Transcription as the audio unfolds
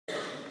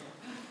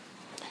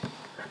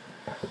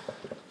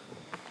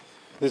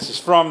This is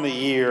from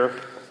this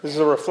is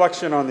a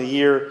reflection on the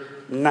year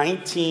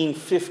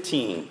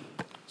 1915,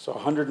 so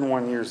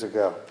 101 years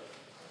ago.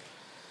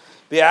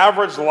 The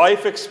average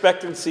life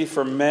expectancy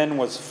for men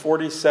was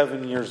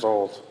 47 years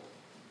old.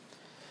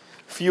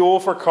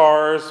 Fuel for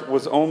cars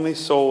was only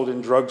sold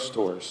in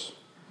drugstores.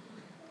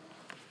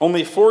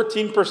 Only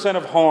 14%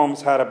 of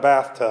homes had a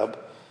bathtub,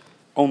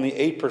 only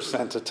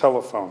 8% a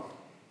telephone.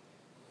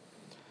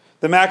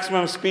 The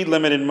maximum speed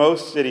limit in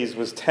most cities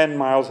was 10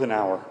 miles an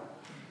hour,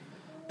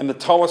 and the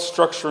tallest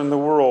structure in the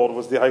world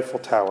was the Eiffel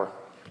Tower.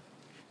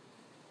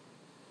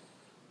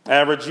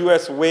 Average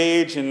U.S.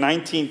 wage in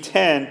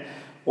 1910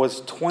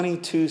 was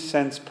 22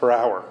 cents per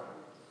hour.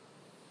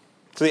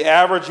 So the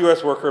average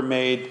U.S. worker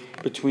made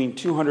between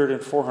 $200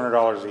 and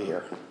 $400 a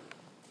year.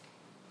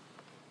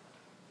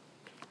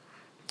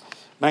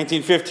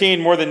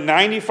 1915, more than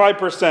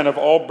 95% of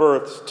all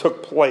births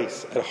took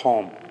place at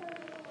home.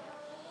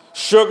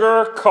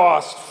 Sugar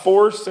cost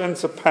 4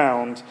 cents a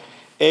pound.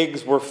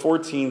 Eggs were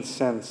 14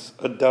 cents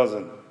a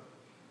dozen.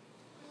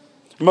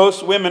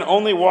 Most women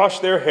only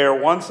washed their hair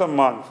once a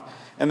month,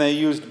 and they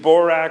used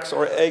borax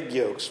or egg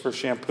yolks for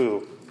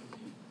shampoo.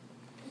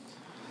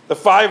 The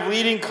 5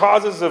 leading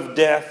causes of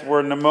death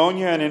were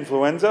pneumonia and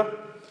influenza,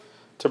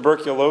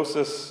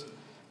 tuberculosis,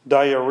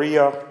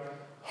 diarrhea,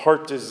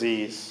 heart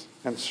disease,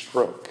 and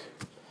stroke.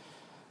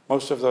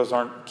 Most of those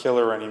aren't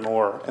killer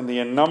anymore, and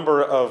the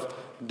number of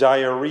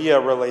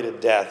diarrhea-related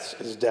deaths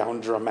is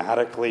down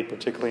dramatically,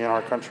 particularly in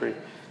our country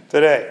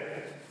today.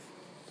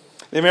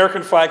 The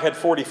American flag had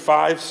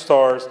 45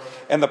 stars,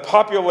 and the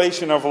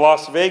population of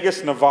Las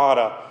Vegas,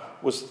 Nevada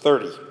was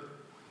 30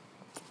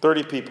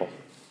 people.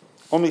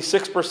 Only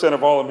 6%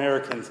 of all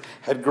Americans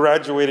had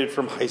graduated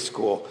from high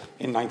school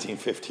in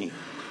 1915.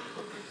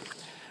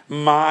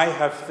 My,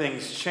 have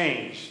things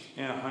changed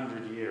in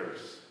 100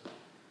 years.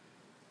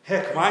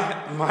 Heck,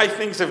 my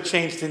things have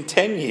changed in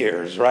 10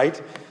 years,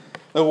 right?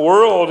 The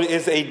world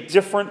is a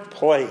different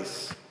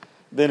place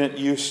than it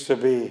used to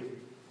be.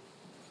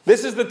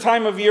 This is the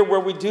time of year where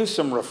we do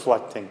some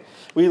reflecting.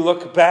 We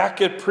look back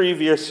at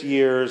previous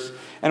years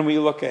and we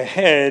look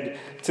ahead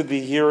to the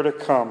year to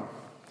come.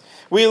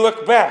 We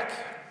look back,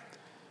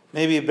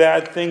 maybe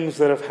bad things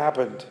that have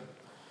happened,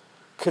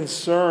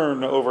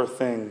 concern over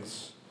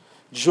things,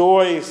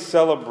 joy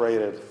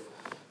celebrated.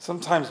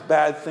 Sometimes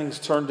bad things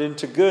turned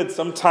into good.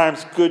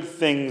 Sometimes good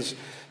things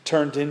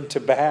turned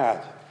into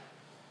bad.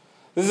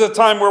 This is a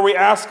time where we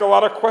ask a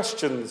lot of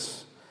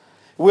questions.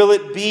 Will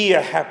it be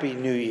a happy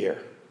new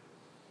year?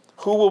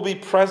 Who will be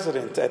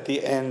president at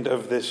the end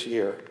of this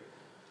year?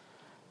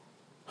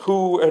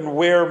 Who and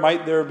where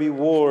might there be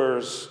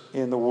wars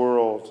in the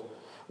world?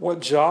 What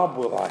job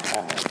will I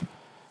have?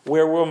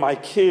 Where will my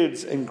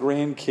kids and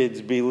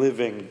grandkids be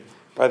living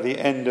by the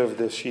end of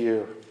this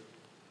year?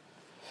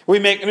 We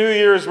make New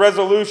Year's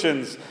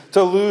resolutions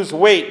to lose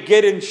weight,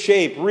 get in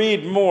shape,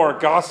 read more,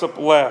 gossip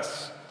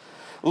less.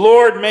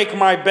 Lord, make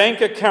my bank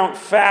account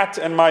fat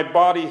and my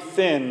body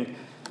thin.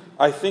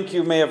 I think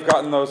you may have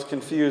gotten those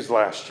confused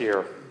last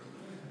year.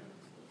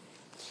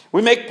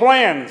 We make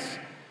plans,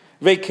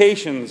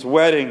 vacations,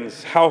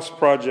 weddings, house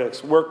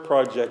projects, work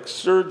projects,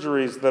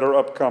 surgeries that are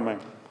upcoming.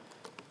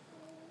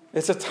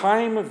 It's a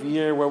time of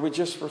year where we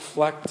just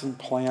reflect and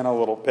plan a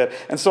little bit.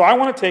 And so I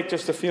want to take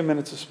just a few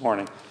minutes this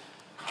morning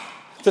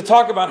to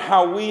talk about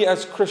how we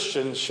as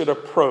Christians should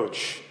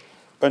approach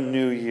a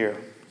new year.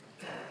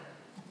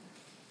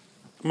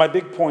 My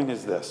big point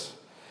is this.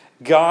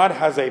 God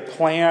has a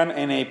plan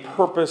and a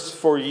purpose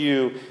for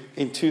you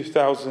in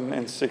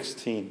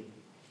 2016.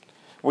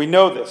 We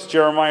know this.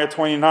 Jeremiah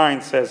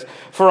 29 says,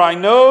 "For I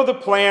know the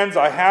plans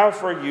I have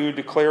for you,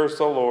 declares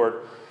the Lord,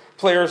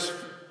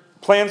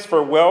 plans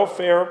for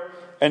welfare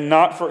and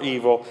not for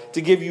evil,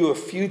 to give you a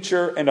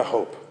future and a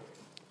hope."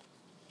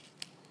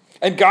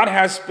 And God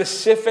has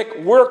specific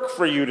work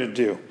for you to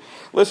do.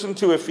 Listen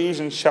to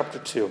Ephesians chapter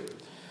 2.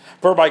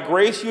 "For by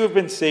grace you have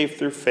been saved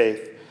through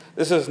faith.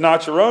 This is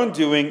not your own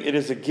doing, it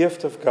is a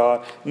gift of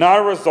God, not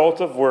a result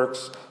of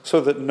works,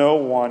 so that no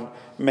one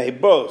may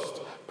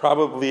boast."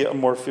 Probably a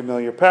more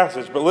familiar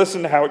passage, but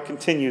listen to how it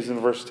continues in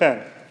verse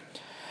 10.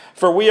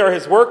 "For we are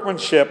his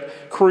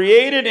workmanship,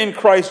 created in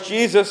Christ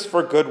Jesus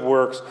for good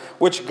works,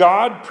 which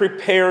God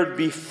prepared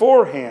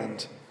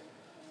beforehand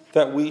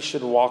that we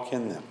should walk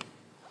in them."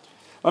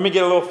 Let me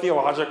get a little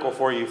theological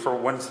for you for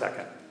 1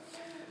 second.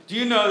 Do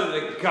you know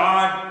that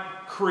God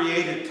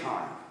created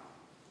time?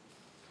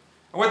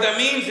 And what that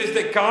means is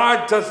that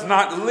God does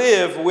not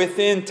live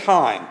within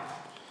time.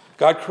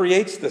 God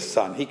creates the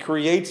sun. He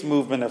creates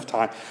movement of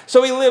time.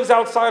 So he lives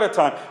outside of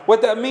time.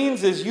 What that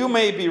means is you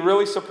may be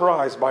really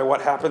surprised by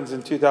what happens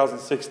in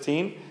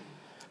 2016,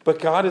 but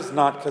God is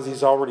not, because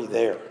he's already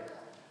there.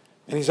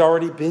 And he's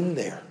already been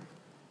there.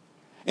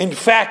 In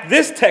fact,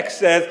 this text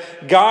says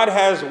God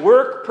has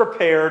work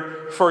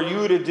prepared for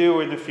you to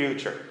do in the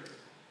future.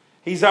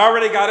 He's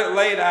already got it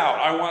laid out.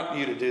 I want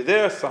you to do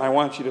this, and I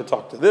want you to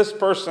talk to this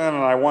person,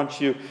 and I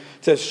want you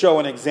to show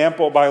an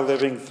example by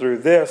living through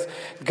this.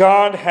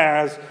 God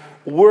has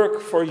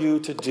work for you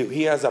to do.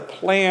 He has a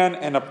plan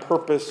and a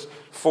purpose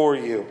for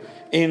you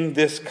in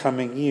this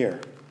coming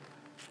year.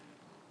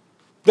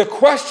 The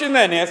question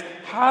then is,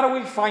 how do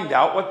we find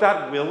out what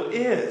that will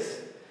is?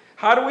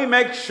 How do we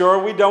make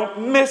sure we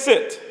don't miss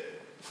it?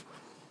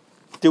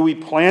 Do we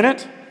plan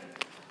it?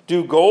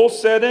 Do goal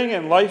setting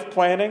and life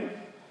planning?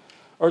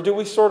 Or do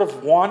we sort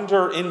of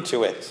wander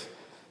into it?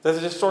 Does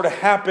it just sort of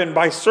happen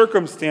by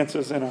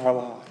circumstances in our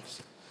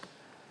lives?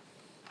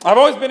 I've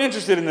always been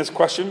interested in this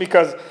question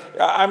because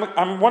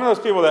I'm one of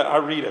those people that I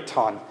read a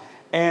ton.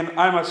 And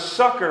I'm a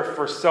sucker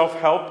for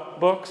self-help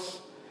books.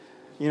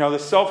 You know, the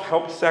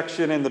self-help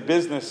section and the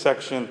business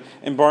section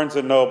in Barnes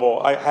 & Noble,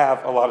 I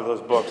have a lot of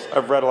those books.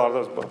 I've read a lot of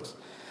those books.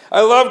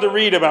 I love to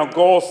read about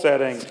goal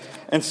setting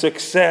and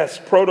success,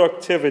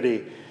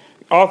 productivity.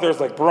 Authors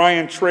like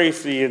Brian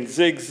Tracy and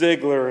Zig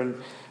Ziglar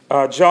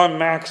and John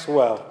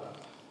Maxwell.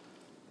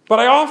 But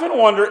I often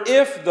wonder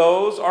if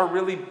those are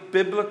really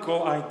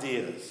biblical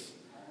ideas.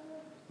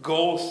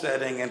 Goal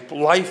setting and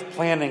life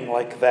planning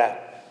like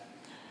that.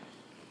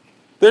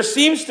 There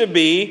seems to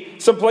be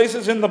some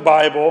places in the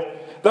Bible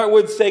that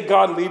would say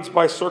God leads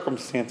by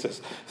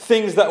circumstances.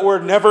 Things that were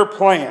never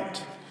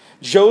planned.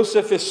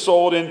 Joseph is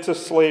sold into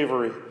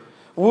slavery.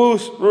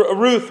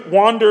 Ruth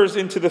wanders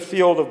into the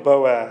field of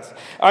Boaz.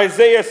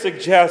 Isaiah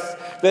suggests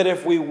that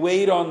if we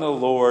wait on the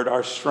Lord,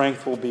 our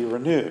strength will be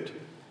renewed.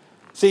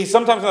 See,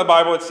 sometimes in the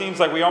Bible it seems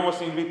like we almost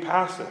need to be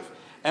passive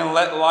and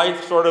let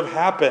life sort of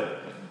happen.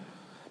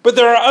 But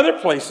there are other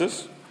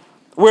places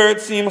where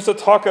it seems to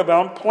talk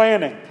about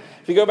planning.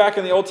 If you go back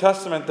in the Old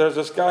Testament, there's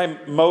this guy,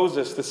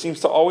 Moses, that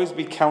seems to always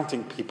be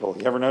counting people.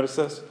 You ever notice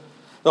this?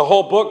 The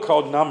whole book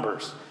called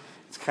Numbers.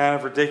 It's kind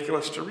of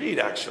ridiculous to read,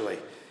 actually.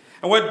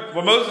 And what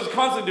Moses is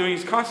constantly doing,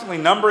 he's constantly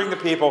numbering the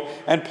people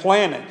and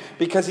planning.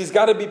 Because he's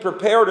got to be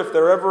prepared if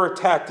they're ever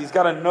attacked. He's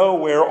got to know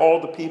where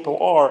all the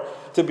people are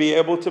to be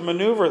able to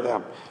maneuver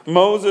them.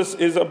 Moses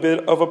is a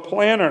bit of a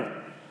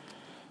planner.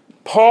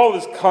 Paul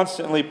is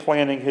constantly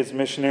planning his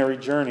missionary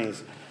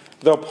journeys.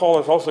 Though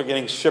Paul is also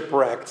getting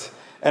shipwrecked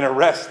and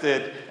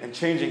arrested and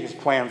changing his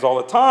plans all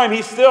the time,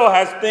 he still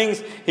has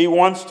things he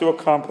wants to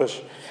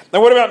accomplish.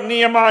 Now, what about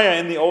Nehemiah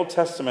in the Old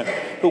Testament,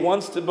 who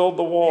wants to build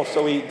the wall,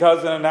 so he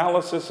does an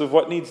analysis of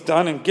what needs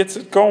done and gets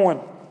it going?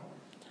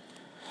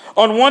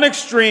 On one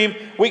extreme,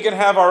 we can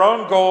have our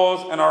own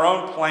goals and our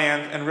own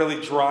plans and really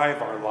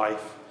drive our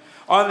life.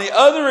 On the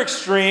other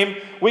extreme,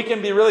 we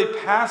can be really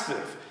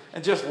passive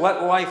and just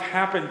let life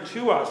happen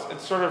to us and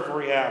sort of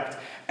react.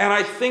 And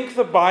I think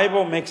the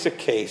Bible makes a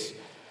case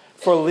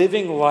for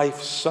living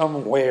life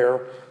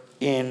somewhere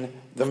in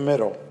the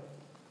middle.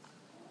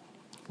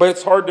 But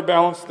it's hard to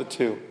balance the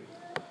two.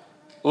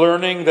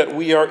 Learning that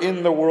we are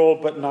in the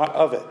world but not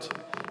of it.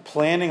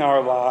 Planning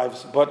our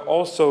lives but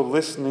also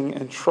listening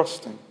and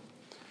trusting.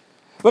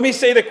 Let me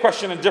say the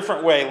question a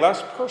different way,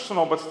 less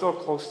personal but still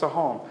close to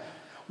home.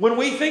 When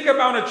we think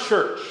about a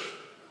church,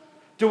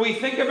 do we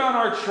think about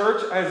our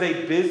church as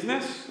a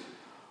business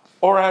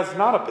or as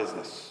not a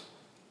business?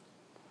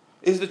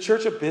 Is the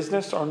church a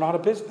business or not a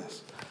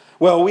business?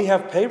 Well, we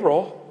have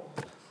payroll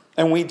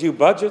and we do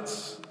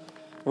budgets.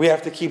 We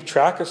have to keep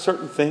track of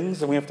certain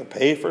things and we have to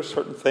pay for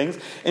certain things.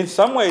 In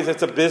some ways,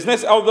 it's a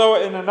business,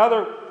 although in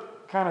another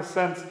kind of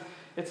sense,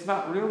 it's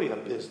not really a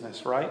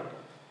business, right?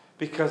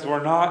 Because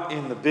we're not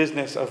in the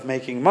business of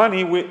making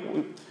money.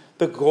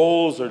 The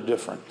goals are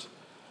different.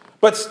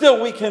 But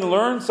still, we can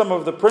learn some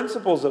of the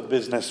principles of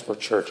business for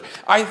church.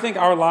 I think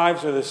our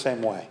lives are the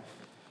same way.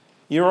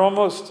 You're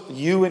almost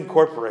you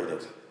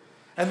incorporated.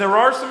 And there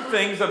are some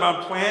things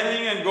about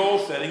planning and goal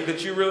setting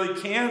that you really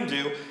can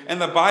do,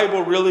 and the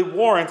Bible really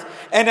warrants.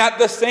 And at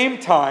the same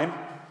time,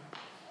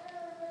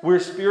 we're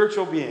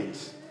spiritual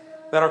beings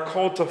that are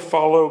called to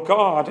follow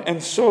God,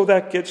 and so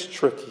that gets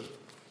tricky.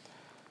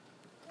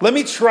 Let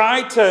me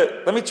try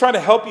to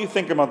help you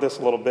think about this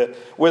a little bit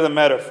with a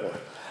metaphor.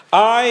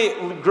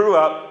 I grew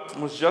up,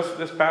 was just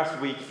this past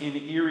week in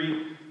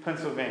Erie,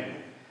 Pennsylvania.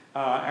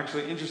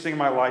 Actually, interesting in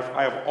my life,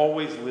 I have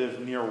always lived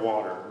near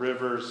water,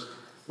 rivers,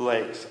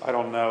 lakes, I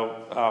don't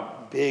know,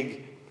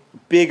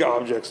 big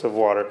objects of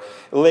water.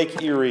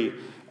 Lake Erie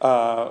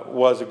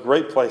was a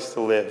great place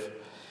to live.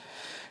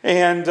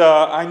 And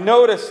I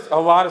noticed a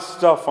lot of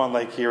stuff on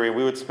Lake Erie.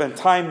 We would spend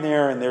time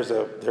there, and there's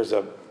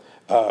a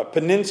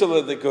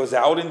peninsula that goes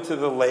out into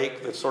the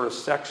lake that sort of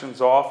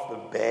sections off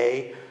the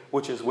bay,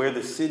 which is where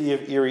the city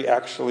of Erie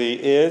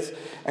actually is.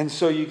 And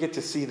so you get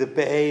to see the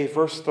bay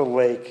versus the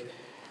lake.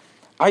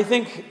 I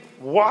think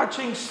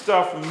watching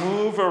stuff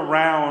move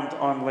around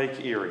on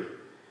Lake Erie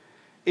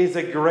is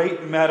a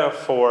great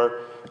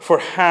metaphor for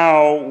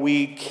how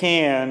we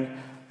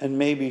can and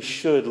maybe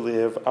should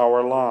live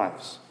our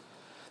lives.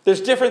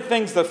 There's different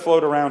things that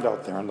float around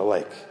out there on the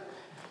lake.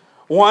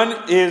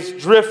 One is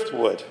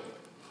driftwood.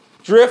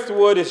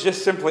 Driftwood is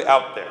just simply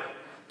out there,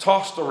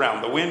 tossed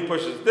around. The wind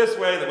pushes this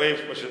way, the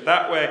waves push it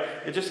that way.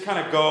 It just kind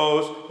of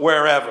goes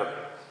wherever.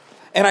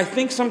 And I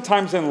think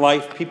sometimes in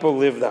life people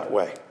live that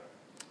way.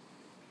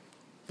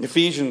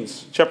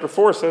 Ephesians chapter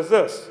 4 says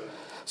this,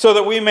 so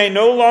that we may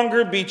no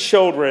longer be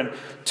children,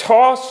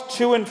 tossed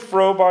to and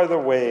fro by the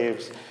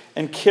waves,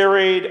 and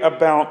carried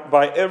about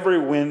by every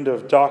wind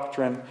of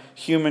doctrine,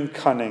 human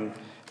cunning,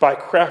 by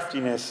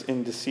craftiness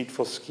in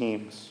deceitful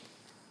schemes.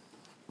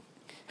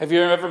 Have you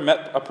ever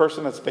met a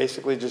person that's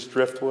basically just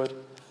driftwood?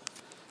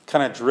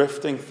 Kind of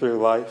drifting through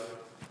life?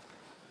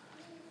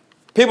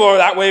 People are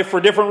that way for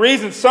different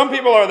reasons. Some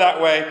people are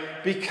that way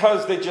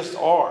because they just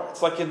are.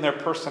 It's like in their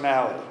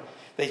personality.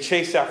 They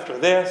chase after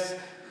this,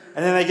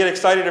 and then they get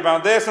excited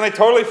about this, and they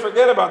totally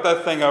forget about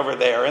that thing over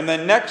there. And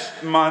then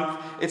next month,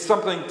 it's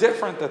something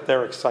different that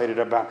they're excited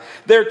about.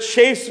 They're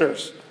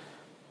chasers.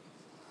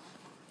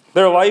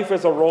 Their life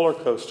is a roller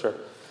coaster.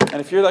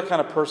 And if you're that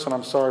kind of person,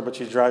 I'm sorry, but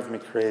you drive me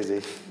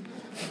crazy.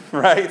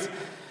 Right?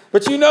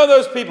 But you know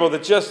those people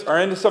that just are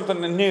into something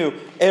new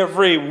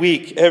every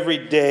week, every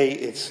day,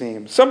 it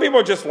seems. Some people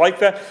are just like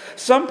that.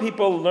 Some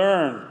people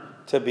learn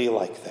to be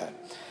like that.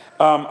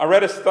 I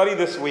read a study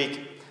this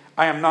week.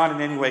 I am not in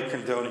any way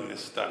condoning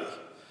this study.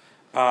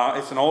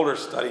 It's an older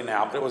study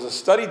now, but it was a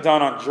study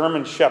done on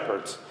German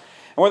shepherds.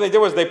 And what they did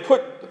was they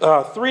put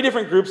 3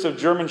 different groups of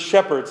German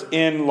shepherds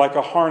in like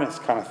a harness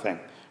kind of thing.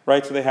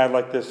 Right? So they had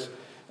like this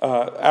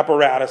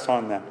apparatus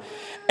on them.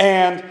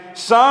 And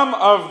some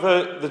of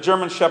the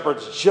German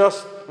shepherds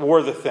just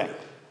wore the thing.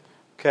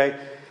 Okay?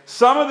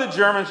 Some of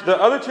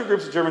the other 2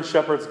 groups of German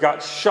shepherds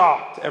got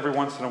shocked every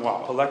once in a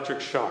while.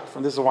 Electric shock.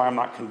 This is why I'm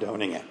not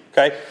condoning it.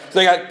 Okay? So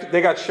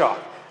they got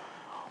shocked.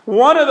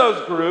 One of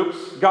those groups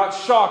got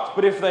shocked,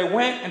 but if they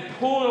went and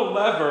pulled a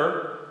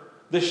lever,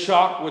 the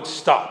shock would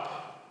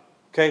stop.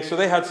 Okay? So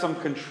they had some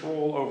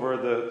control over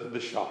the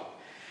shock.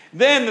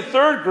 Then the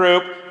third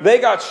group, they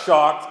got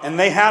shocked and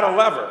they had a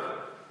lever.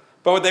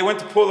 But when they went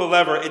to pull the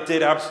lever, it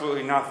did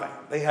absolutely nothing.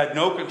 They had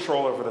no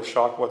control over the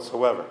shock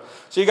whatsoever.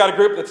 So you got a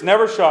group that's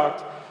never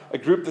shocked, a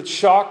group that's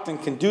shocked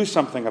and can do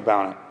something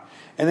about it.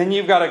 And then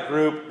you've got a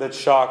group that's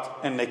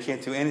shocked and they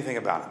can't do anything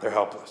about it. They're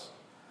helpless.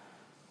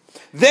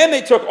 Then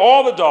they took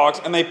all the dogs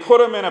and they put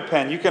them in a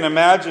pen. You can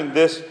imagine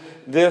this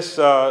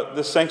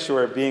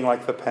sanctuary being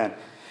like the pen.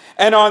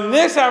 And on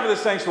this half of the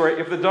sanctuary,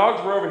 if the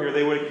dogs were over here,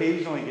 they would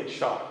occasionally get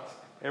shocked.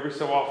 Every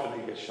so often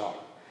they get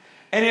shocked.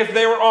 And if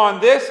they were on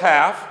this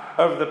half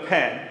of the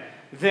pen,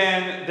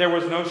 then there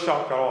was no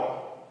shock at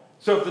all.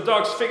 So if the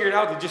dogs figured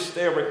out to just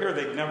stay over here,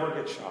 they'd never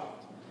get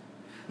shocked.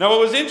 Now what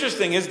was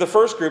interesting is the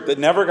first group that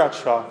never got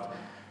shocked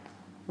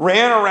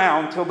ran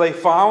around till they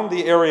found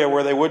the area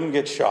where they wouldn't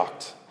get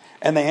shocked.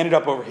 And they ended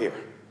up over here.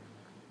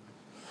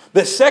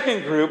 The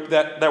second group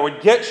that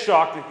would get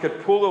shocked and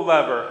could pull the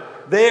lever,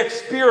 they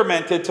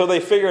experimented till they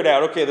figured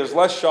out, okay, there's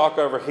less shock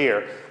over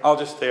here. I'll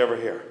just stay over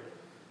here.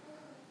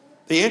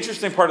 The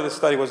interesting part of the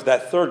study was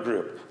that third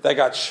group that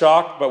got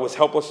shocked but was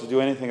helpless to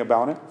do anything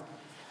about it.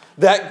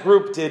 That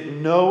group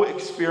did no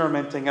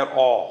experimenting at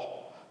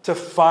all to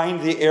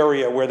find the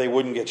area where they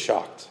wouldn't get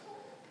shocked.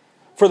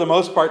 For the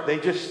most part, they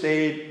just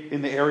stayed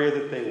in the area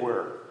that they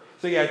were.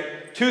 So you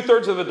had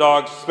 2/3 of the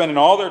dogs spending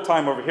all their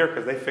time over here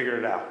because they figured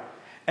it out.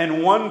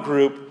 And one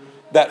group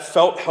that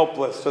felt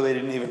helpless so they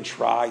didn't even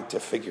try to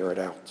figure it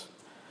out.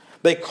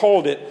 They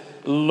called it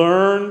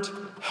learned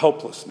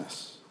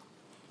helplessness.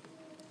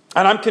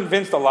 And I'm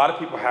convinced a lot of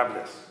people have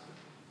this.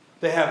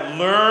 They have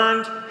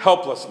learned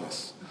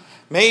helplessness.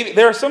 Maybe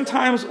there are some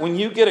times when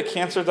you get a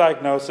cancer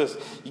diagnosis,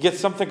 you get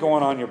something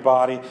going on in your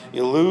body,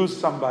 you lose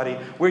somebody,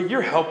 where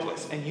you're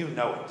helpless and you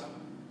know it.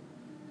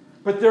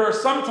 But there are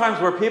some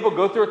times where people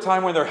go through a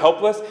time when they're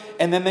helpless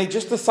and then they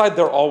just decide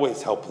they're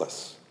always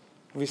helpless.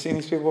 Have you seen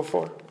these people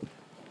before?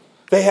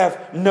 They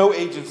have no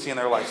agency in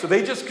their life. So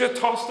they just get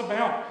tossed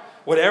about.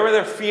 Whatever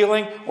they're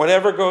feeling,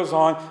 whatever goes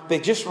on, they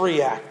just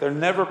react. They're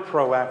never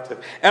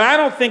proactive. And I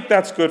don't think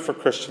that's good for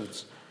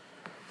Christians.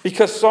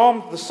 Because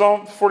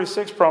Psalm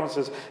 46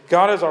 promises,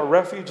 God is our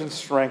refuge and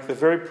strength, a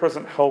very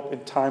present help in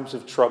times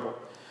of trouble.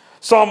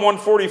 Psalm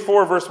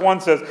 144 verse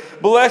 1 says,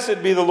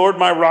 Blessed be the Lord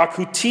my rock,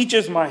 who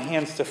teaches my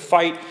hands to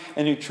fight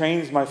and who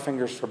trains my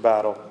fingers for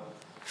battle.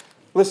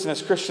 Listen,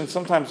 as Christians,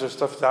 sometimes there's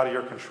stuff that's out of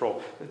your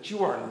control, that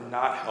you are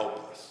not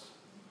helpless.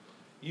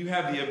 You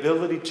have the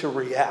ability to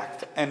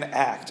react and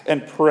act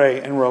and pray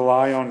and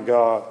rely on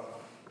God.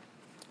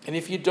 And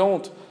if you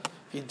don't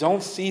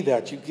see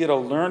that, you get a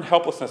learned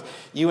helplessness.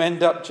 You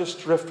end up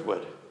just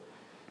driftwood,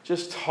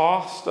 just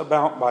tossed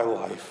about by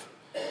life.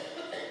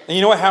 And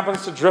you know what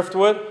happens to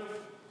driftwood?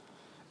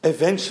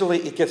 Eventually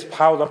it gets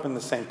piled up in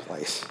the same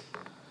place.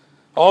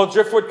 All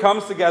driftwood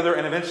comes together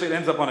and eventually it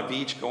ends up on a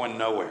beach going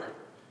nowhere.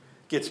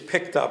 Gets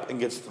picked up and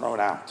gets thrown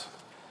out.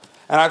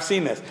 And I've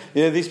seen this.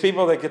 You know, these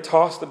people that get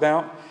tossed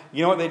about,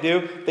 you know what they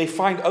do? They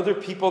find other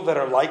people that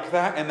are like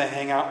that and they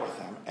hang out with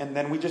them. And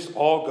then we just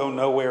all go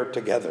nowhere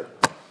together.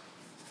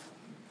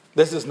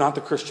 This is not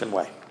the Christian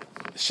way.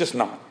 It's just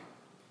not.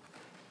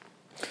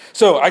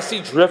 So I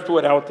see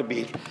driftwood out at the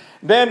beach.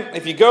 Then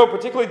if you go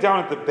particularly down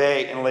at the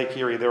bay in Lake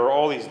Erie, there are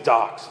all these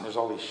docks and there's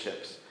all these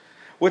ships.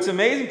 What's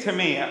amazing to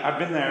me, I've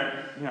been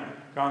there,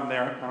 gone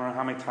there, I don't know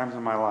how many times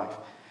in my life,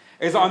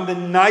 is on the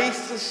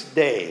nicest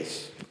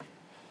days,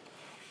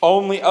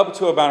 only up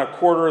to about a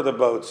quarter of the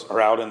boats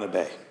are out in the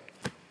bay.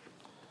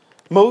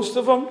 Most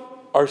of them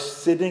are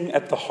sitting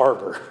at the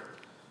harbor.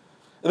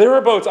 There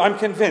are boats, I'm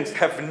convinced,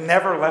 have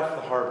never left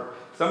the harbor.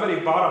 Somebody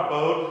bought a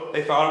boat,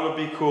 they thought it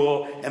would be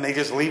cool, and they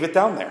just leave it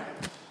down there.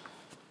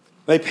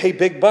 They pay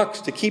big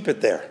bucks to keep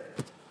it there.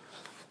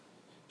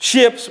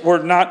 Ships were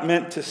not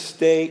meant to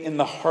stay in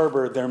the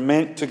harbor. They're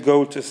meant to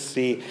go to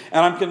sea.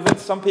 And I'm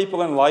convinced some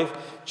people in life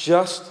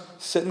just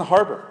sit in the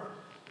harbor.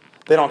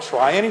 They don't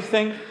try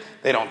anything.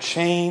 They don't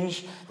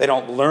change. They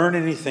don't learn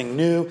anything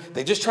new.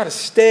 They just try to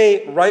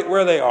stay right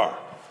where they are.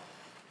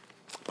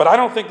 But I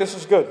don't think this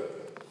is good.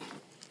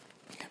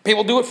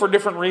 People do it for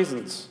different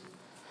reasons.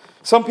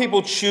 Some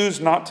people choose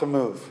not to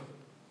move.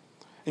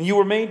 And you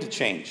were made to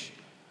change.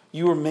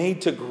 You were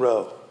made to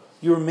grow.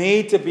 You were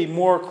made to be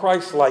more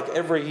Christ-like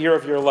every year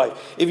of your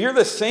life. If you're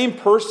the same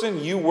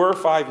person you were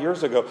 5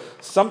 years ago,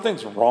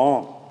 something's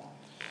wrong.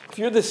 If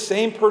you're the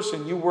same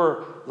person you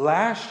were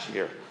last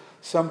year,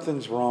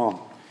 something's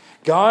wrong.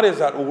 God is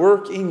at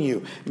work in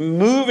you,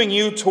 moving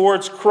you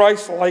towards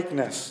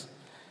Christ-likeness.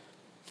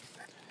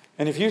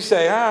 And if you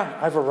say,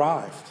 I've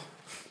arrived,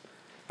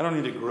 I don't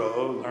need to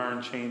grow,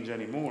 learn, change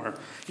anymore,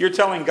 you're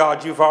telling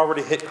God you've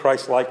already hit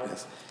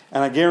Christ-likeness.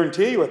 And I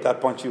guarantee you at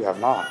that point you have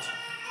not.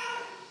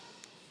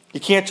 You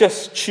can't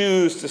just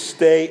choose to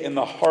stay in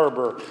the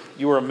harbor.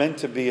 You are meant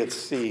to be at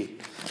sea.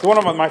 It's one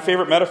of my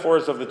favorite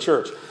metaphors of the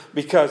church.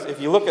 Because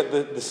if you look at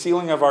the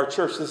ceiling of our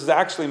church, this is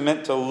actually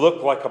meant to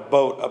look like a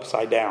boat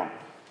upside down.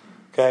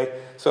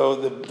 Okay? So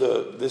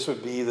this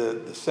would be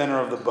the center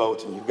of the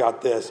boat. And you've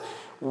got this.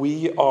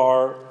 We're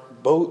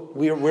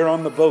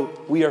on the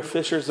boat. We are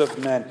fishers of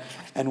men.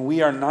 And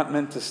we are not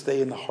meant to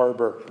stay in the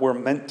harbor. We're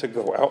meant to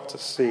go out to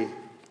sea.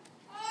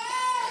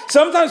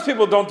 Sometimes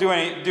people don't do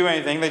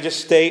anything. They just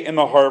stay in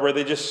the harbor.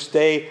 They just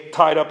stay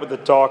tied up at the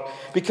dock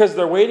because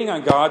they're waiting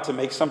on God to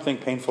make something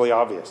painfully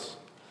obvious.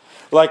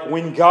 Like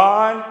when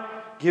God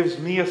gives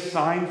me a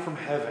sign from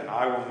heaven,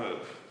 I will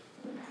move.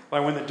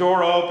 Like when the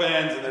door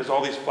opens and there's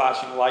all these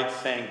flashing lights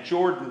saying,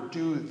 Jordan,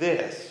 do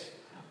this,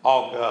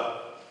 I'll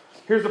go.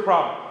 Here's the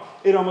problem.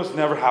 It almost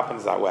never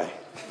happens that way.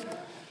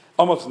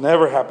 Almost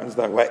never happens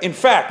that way. In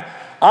fact,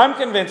 I'm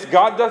convinced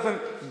God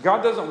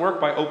doesn't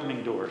work by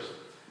opening doors.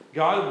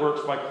 God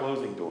works by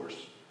closing doors.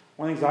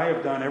 One of the things I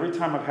have done every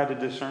time I've had to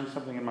discern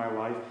something in my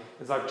life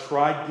is I've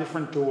tried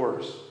different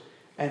doors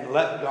and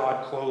let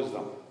God close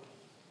them.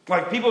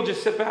 Like people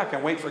just sit back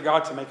and wait for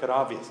God to make it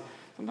obvious.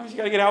 Sometimes you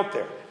got to get out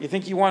there. You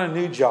think you want a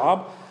new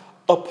job?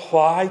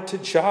 Apply to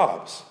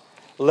jobs.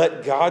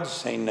 Let God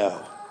say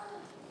no.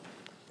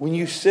 When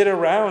you sit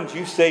around,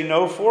 you say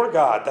no for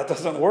God. That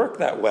doesn't work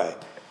that way.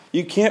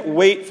 You can't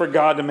wait for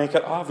God to make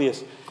it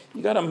obvious.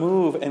 You got to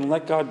move and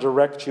let God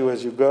direct you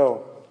as you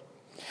go.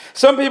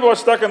 Some people are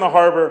stuck in the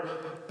harbor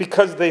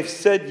because they've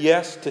said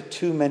yes to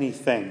too many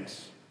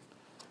things.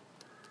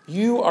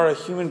 You are a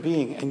human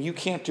being and you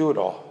can't do it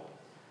all.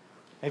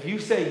 If you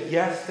say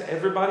yes to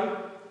everybody,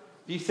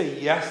 if you say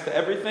yes to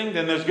everything,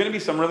 then there's going to be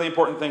some really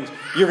important things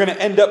you're going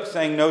to end up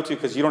saying no to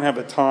because you don't have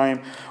the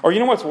time. Or you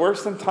know what's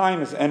worse than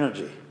time is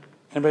energy.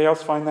 Anybody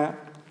else find that?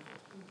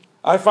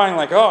 I find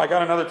I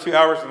got another 2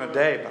 hours in the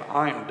day, but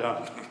I am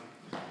done.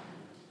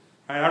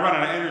 I run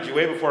out of energy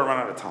way before I run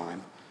out of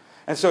time.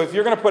 And so if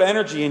you're going to put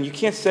energy in, you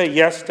can't say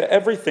yes to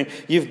everything.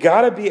 You've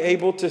got to be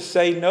able to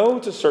say no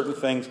to certain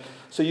things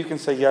so you can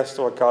say yes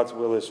to what God's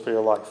will is for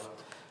your life.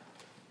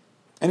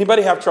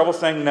 Anybody have trouble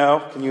saying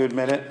no? Can you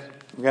admit it?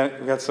 We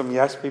got some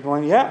yes people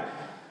in? Yeah,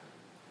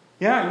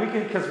 we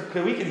can, because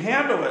we can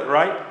handle it,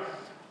 right?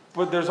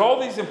 But there's all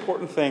these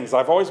important things.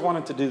 I've always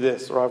wanted to do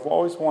this, or I've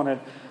always wanted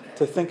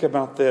to think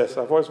about this.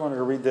 I've always wanted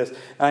to read this. And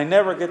I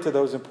never get to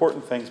those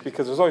important things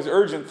because there's always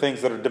urgent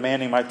things that are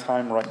demanding my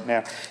time right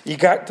now. You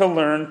got to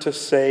learn to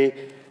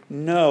say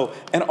no.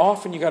 And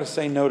often you got to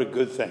say no to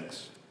good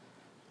things.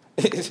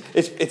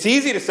 It's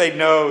easy to say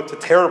no to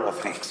terrible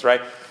things,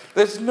 right?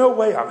 There's no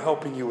way I'm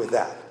helping you with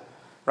that,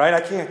 right? I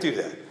can't do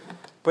that.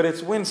 But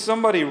it's when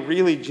somebody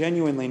really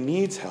genuinely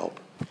needs help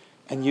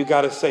and you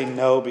got to say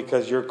no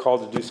because you're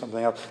called to do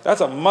something else.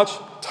 That's a much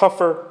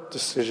tougher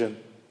decision.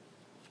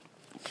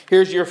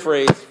 Here's your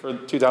phrase for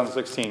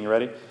 2016. You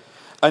ready?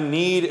 A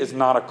need is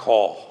not a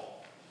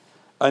call.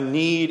 A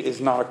need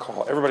is not a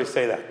call. Everybody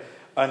say that.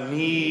 A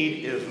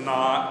need is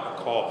not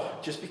a call.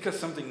 Just because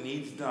something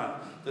needs done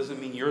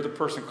doesn't mean you're the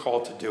person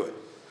called to do it.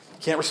 You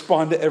can't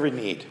respond to every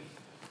need.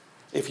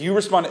 If you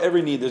respond to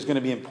every need, there's going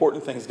to be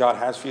important things God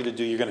has for you to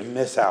do. You're going to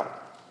miss out.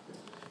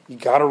 You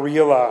got to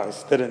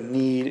realize that a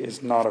need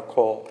is not a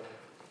call.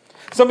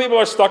 Some people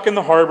are stuck in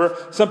the harbor.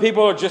 Some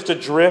people are just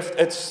adrift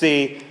at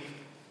sea.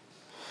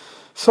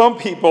 Some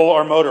people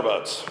are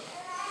motorboats.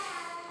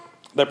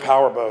 They're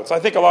power boats. I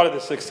think a lot of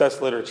the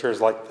success literature is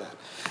like that.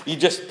 You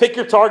just pick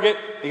your target.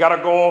 You got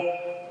a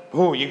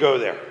goal. You go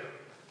there.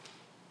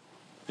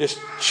 Just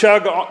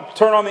turn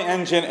on the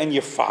engine and you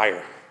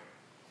fire.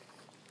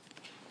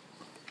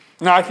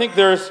 Now, I think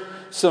there's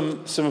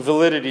some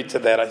validity to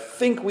that. I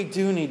think we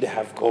do need to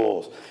have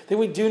goals. I think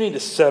we do need to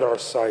set our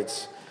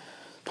sights.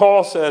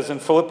 Paul says in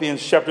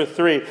Philippians chapter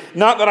 3,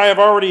 not that I have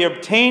already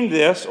obtained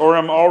this or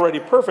am already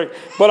perfect,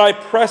 but I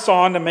press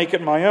on to make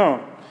it my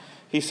own.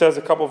 He says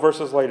a couple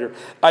verses later,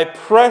 I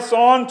press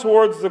on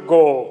towards the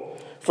goal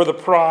for the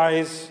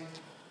prize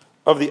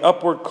of the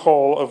upward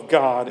call of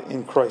God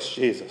in Christ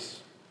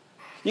Jesus.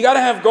 You got to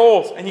have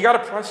goals, and you got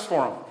to press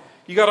for them.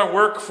 You got to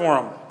work for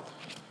them.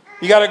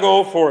 You got to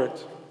go for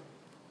it.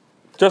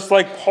 Just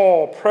like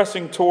Paul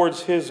pressing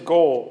towards his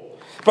goal.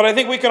 But I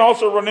think we can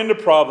also run into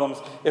problems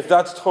if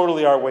that's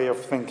totally our way of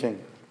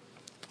thinking.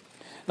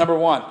 Number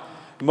one,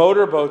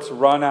 motorboats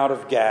run out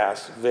of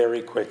gas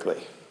very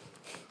quickly.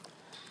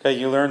 Okay,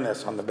 you learn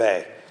this on the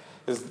bay.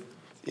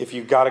 If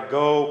you got to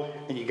go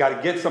and you got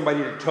to get somebody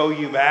to tow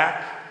you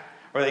back,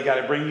 or they got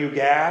to bring you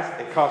gas,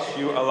 it costs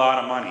you a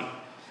lot of money.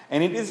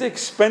 And it is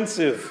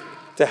expensive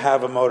to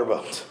have a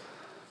motorboat.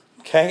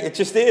 Okay, it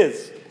just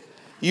is.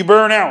 You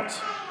burn out.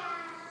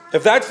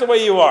 If that's the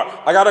way you are,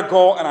 I got a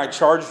goal and I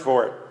charge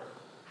for it,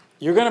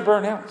 you're going to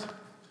burn out.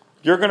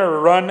 You're going to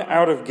run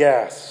out of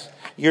gas.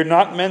 You're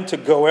not meant to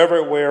go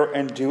everywhere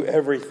and do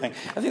everything.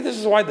 I think this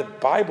is why the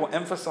Bible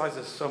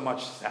emphasizes so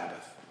much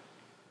Sabbath.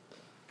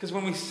 Because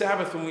when we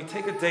Sabbath, when we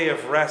take a day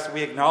of rest,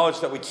 we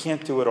acknowledge that we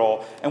can't do it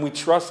all, and we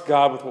trust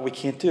God with what we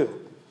can't do.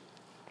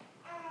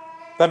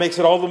 That makes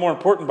it all the more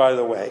important, by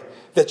the way,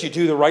 that you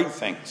do the right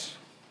things,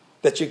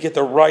 that you get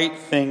the right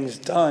things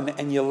done,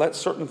 and you let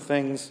certain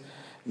things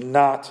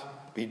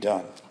not be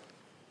done.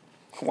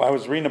 Well, I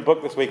was reading a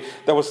book this week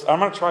that was, I'm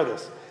going to try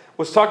this,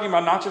 was talking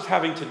about not just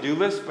having to-do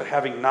lists, but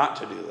having not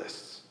to-do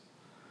lists.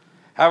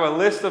 Have a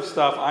list of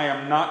stuff I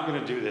am not going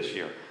to do this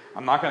year.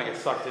 I'm not going to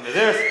get sucked into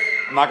this.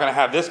 I'm not going to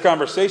have this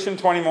conversation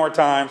 20 more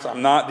times.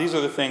 These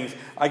are the things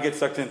I get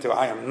sucked into.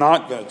 I am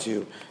not going to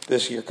do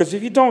this year. Because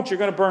if you don't, you're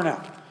going to burn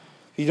out.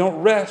 If you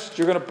don't rest,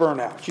 you're going to burn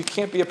out. You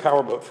can't be a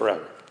powerboat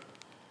forever.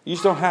 You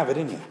just don't have it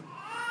in you.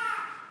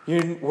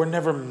 You were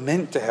never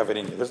meant to have it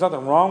in you. There's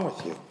nothing wrong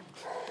with you.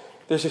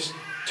 There's just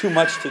too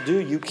much to do.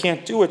 You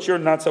can't do it. You're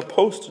not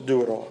supposed to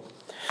do it all.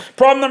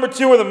 Problem number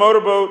 2 with a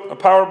motorboat, a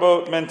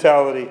powerboat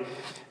mentality,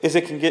 is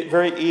it can get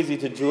very easy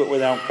to do it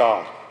without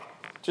God.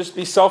 Just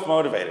be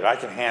self-motivated. I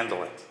can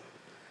handle it.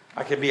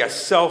 I can be a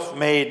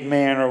self-made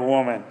man or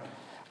woman.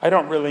 I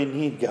don't really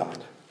need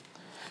God.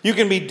 You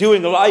can be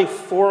doing life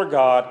for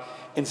God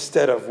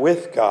instead of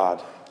with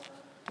God.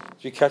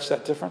 Did you catch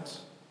that difference?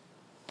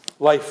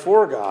 Life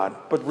for God,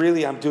 but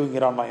really I'm doing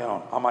it on my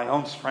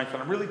own strength,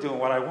 and I'm really doing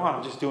what I want.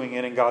 I'm just doing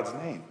it in God's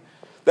name.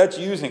 That's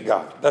using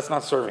God. That's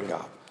not serving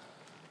God.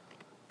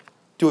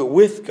 Do it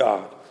with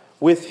God,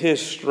 with His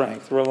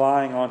strength,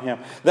 relying on Him.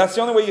 That's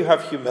the only way you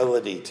have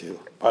humility too,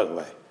 by the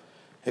way.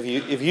 If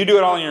you do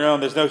it all on your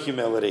own, there's no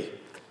humility.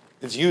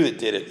 It's you that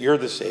did it. You're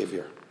the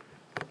Savior.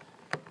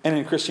 And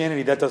in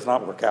Christianity, that does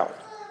not work out.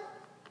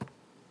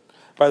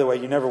 By the way,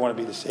 you never want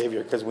to be the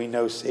Savior because we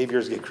know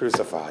Saviors get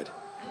crucified.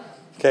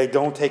 Okay,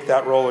 don't take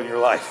that role in your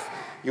life.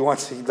 You want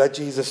to let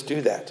Jesus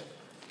do that.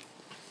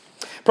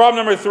 Problem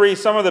number 3,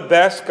 some of the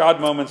best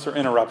God moments are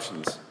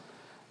interruptions.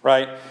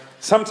 Right?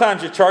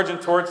 Sometimes you're charging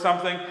towards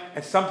something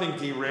and something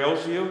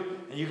derails you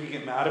and you can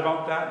get mad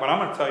about that. But I'm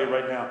going to tell you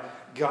right now,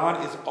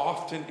 God is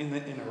often in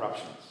the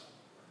interruptions.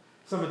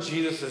 Some of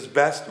Jesus'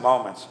 best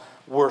moments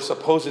were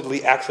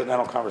supposedly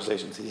accidental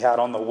conversations he had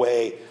on the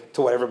way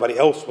to what everybody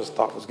else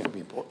thought was going to be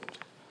important.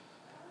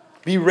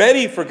 Be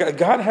ready for God.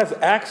 God has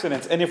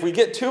accidents. And if we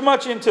get too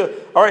much into,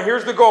 all right,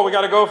 here's the goal, we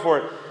got to go for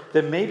it,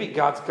 then maybe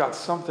God's got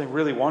something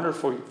really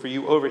wonderful for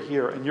you over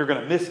here and you're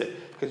going to miss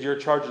it because you're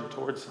charging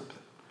towards something.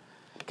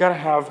 Got to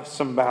have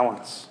some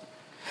balance.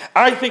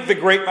 I think the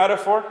great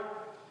metaphor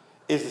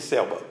is the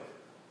sailboat.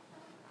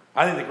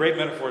 I think the great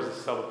metaphor is the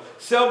sailboat.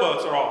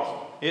 Sailboats are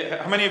awesome.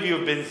 How many of you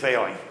have been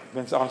sailing?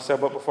 Been on a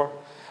sailboat before?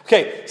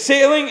 Okay,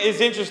 sailing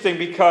is interesting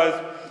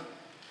because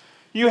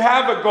you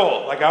have a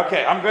goal. Like,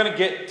 okay, I'm going to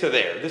get to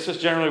there. This is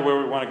generally where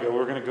we want to go.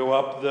 We're going to go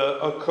up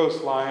the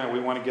coastline, or we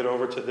want to get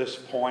over to this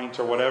point,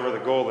 or whatever the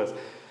goal is.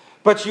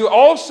 But you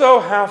also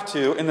have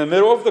to, in the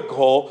middle of the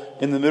goal,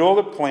 in the middle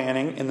of the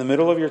planning, in the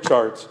middle of your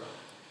charts,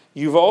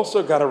 you've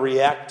also got to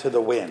react to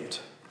the wind.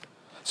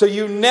 So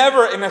you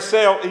never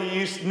sail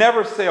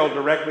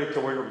directly to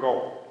where you're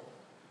going.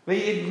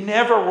 It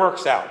never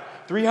works out.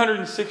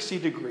 360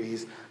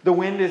 degrees, the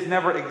wind is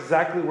never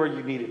exactly where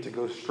you need it to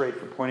go straight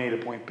from point A to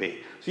point B.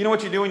 So you know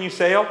what you do when you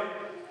sail?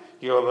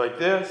 You go like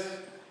this,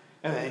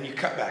 and then you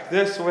cut back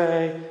this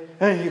way, and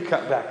then you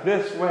cut back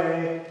this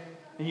way,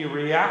 and you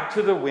react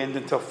to the wind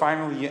until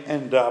finally you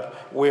end up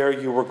where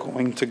you were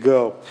going to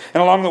go.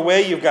 And along the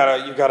way, you've got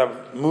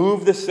to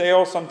move the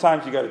sail.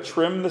 Sometimes you've got to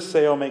trim the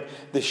sail, make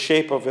the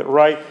shape of it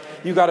right.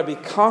 You've got to be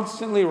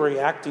constantly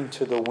reacting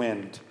to the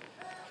wind,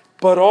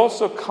 but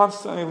also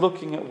constantly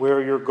looking at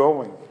where you're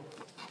going.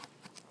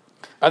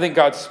 I think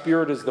God's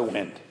Spirit is the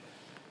wind.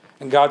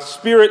 And God's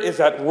Spirit is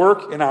at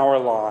work in our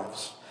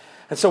lives.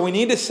 And so we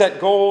need to set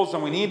goals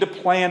and we need to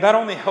plan. That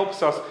only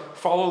helps us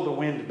follow the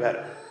wind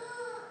better.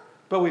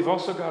 But we've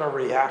also got to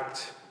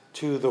react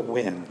to the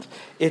wind.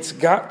 It's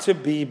got to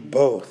be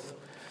both.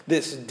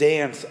 This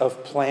dance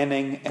of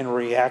planning and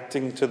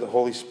reacting to the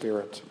Holy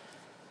Spirit.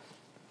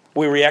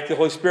 We react to the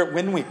Holy Spirit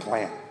when we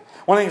plan.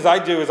 One of the things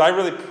I do is I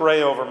really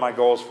pray over my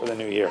goals for the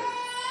new year.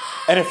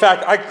 And in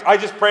fact, I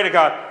just pray to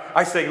God.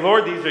 I say,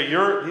 Lord, these are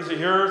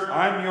yours,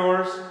 I'm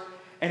yours.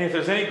 And if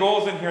there's any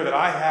goals in here that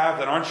I have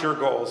that aren't your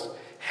goals,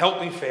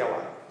 help me fail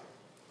at them.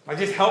 Like,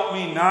 just help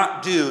me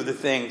not do the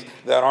things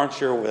that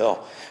aren't your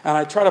will. And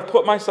I try to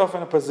put myself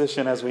in a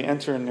position as we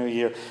enter a new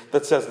year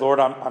that says, Lord,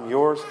 I'm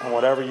yours, and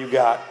whatever you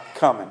got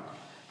coming,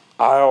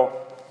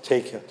 I'll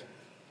take it.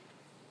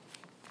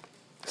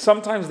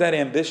 Sometimes that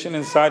ambition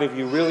inside of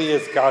you really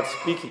is God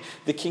speaking.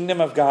 The kingdom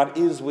of God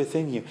is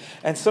within you.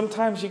 And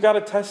sometimes you got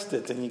to test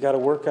it and you got to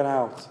work it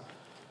out.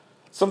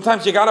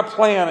 Sometimes you got to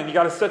plan and you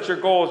got to set your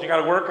goals. You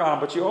got to work on them.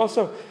 But you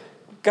also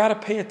got to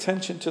pay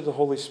attention to the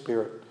Holy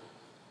Spirit.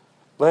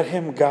 Let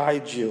him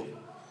guide you.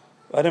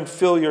 Let him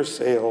fill your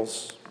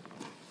sails.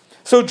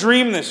 So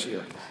dream this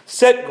year.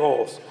 Set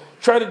goals.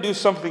 Try to do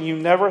something you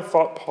never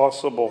thought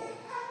possible.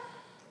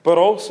 But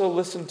also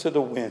listen to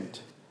the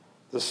wind,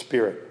 the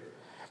Spirit,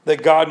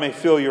 that God may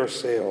fill your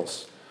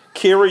sails,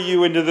 carry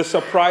you into the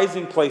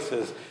surprising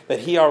places that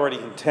he already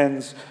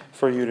intends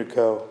for you to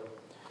go.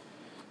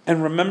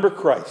 And remember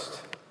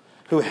Christ,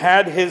 who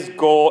had his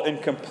goal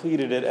and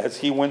completed it as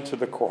he went to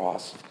the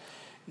cross.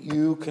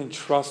 You can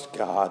trust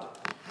God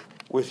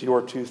with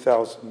your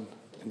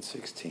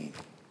 2016.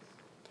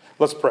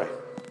 Let's pray.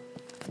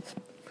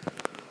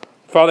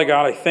 Father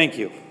God, I thank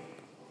you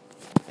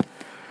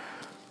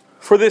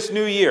for this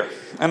new year.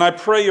 And I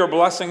pray your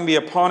blessing be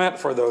upon it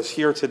for those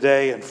here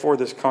today and for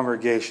this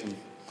congregation.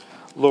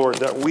 Lord,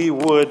 that we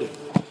would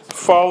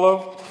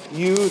follow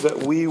you,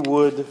 that we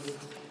would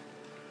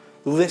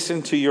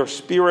listen to your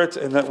Spirit,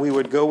 and that we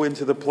would go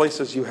into the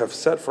places you have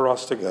set for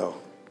us to go.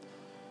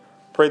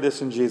 Pray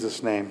this in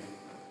Jesus' name.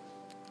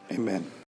 Amen.